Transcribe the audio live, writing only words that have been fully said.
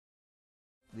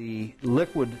The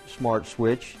liquid smart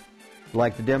switch, I'd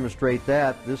like to demonstrate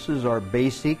that. This is our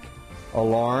basic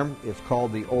alarm. It's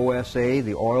called the OSA,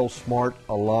 the Oil Smart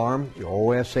Alarm, the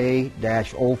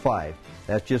OSA-05.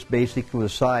 That's just basically the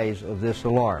size of this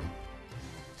alarm.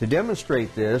 To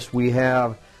demonstrate this, we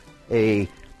have a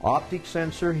optic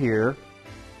sensor here,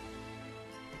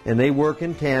 and they work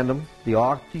in tandem. The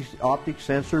optic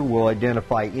sensor will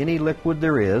identify any liquid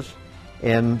there is,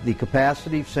 and the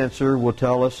capacitive sensor will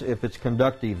tell us if it's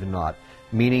conductive or not,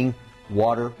 meaning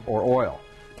water or oil.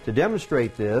 To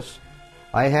demonstrate this,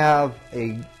 I have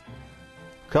a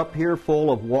cup here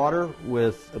full of water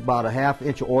with about a ½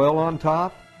 inch oil on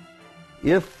top.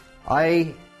 If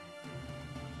I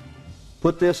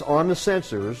put this on the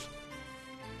sensors,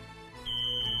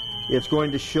 it's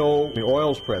going to show the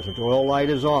oil's present. The oil light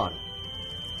is on.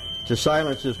 To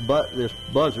silence this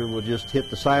buzzer, we'll just hit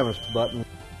the silence button.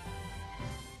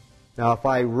 Now if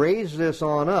I raise this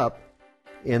on up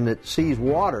and it sees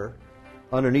water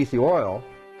underneath the oil,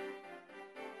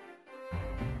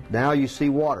 now you see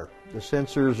water. The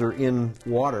sensors are in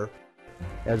water.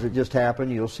 As it just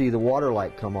happened, you'll see the water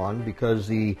light come on because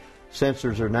the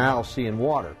sensors are now seeing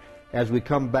water. As we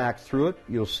come back through it,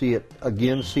 you'll see it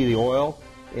again, see the oil,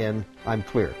 and I'm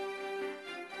clear.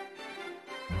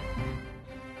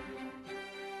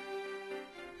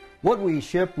 What we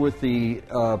ship with the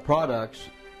products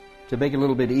to make it a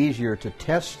little bit easier to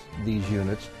test these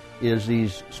units is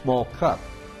these small cups.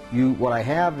 What I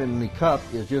have in the cup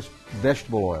is just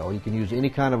vegetable oil. You can use any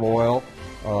kind of oil.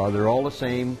 They're all the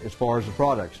same as far as the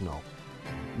products know.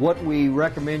 What we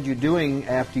recommend you doing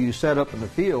after you set up in the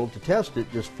field to test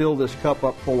it, just fill this cup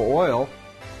up full of oil.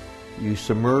 You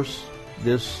submerge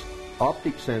this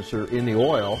optic sensor in the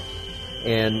oil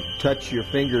and touch your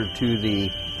finger to the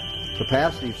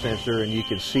capacitive sensor, and you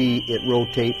can see it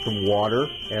rotate from water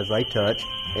as I touch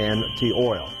and to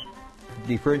oil,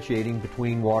 differentiating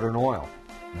between water and oil.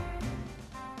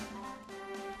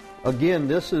 Again,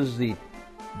 this is the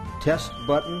test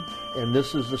button and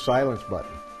this is the silence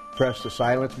button. Press the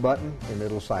silence button and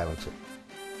it'll silence it.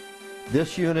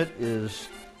 This unit is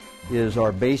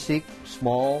our basic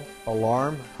small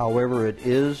alarm. However, it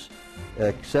is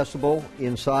accessible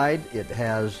inside. It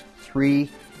has 3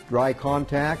 dry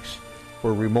contacts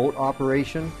for remote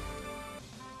operation,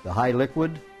 the high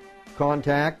liquid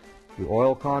contact, the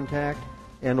oil contact,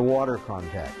 and the water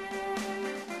contact.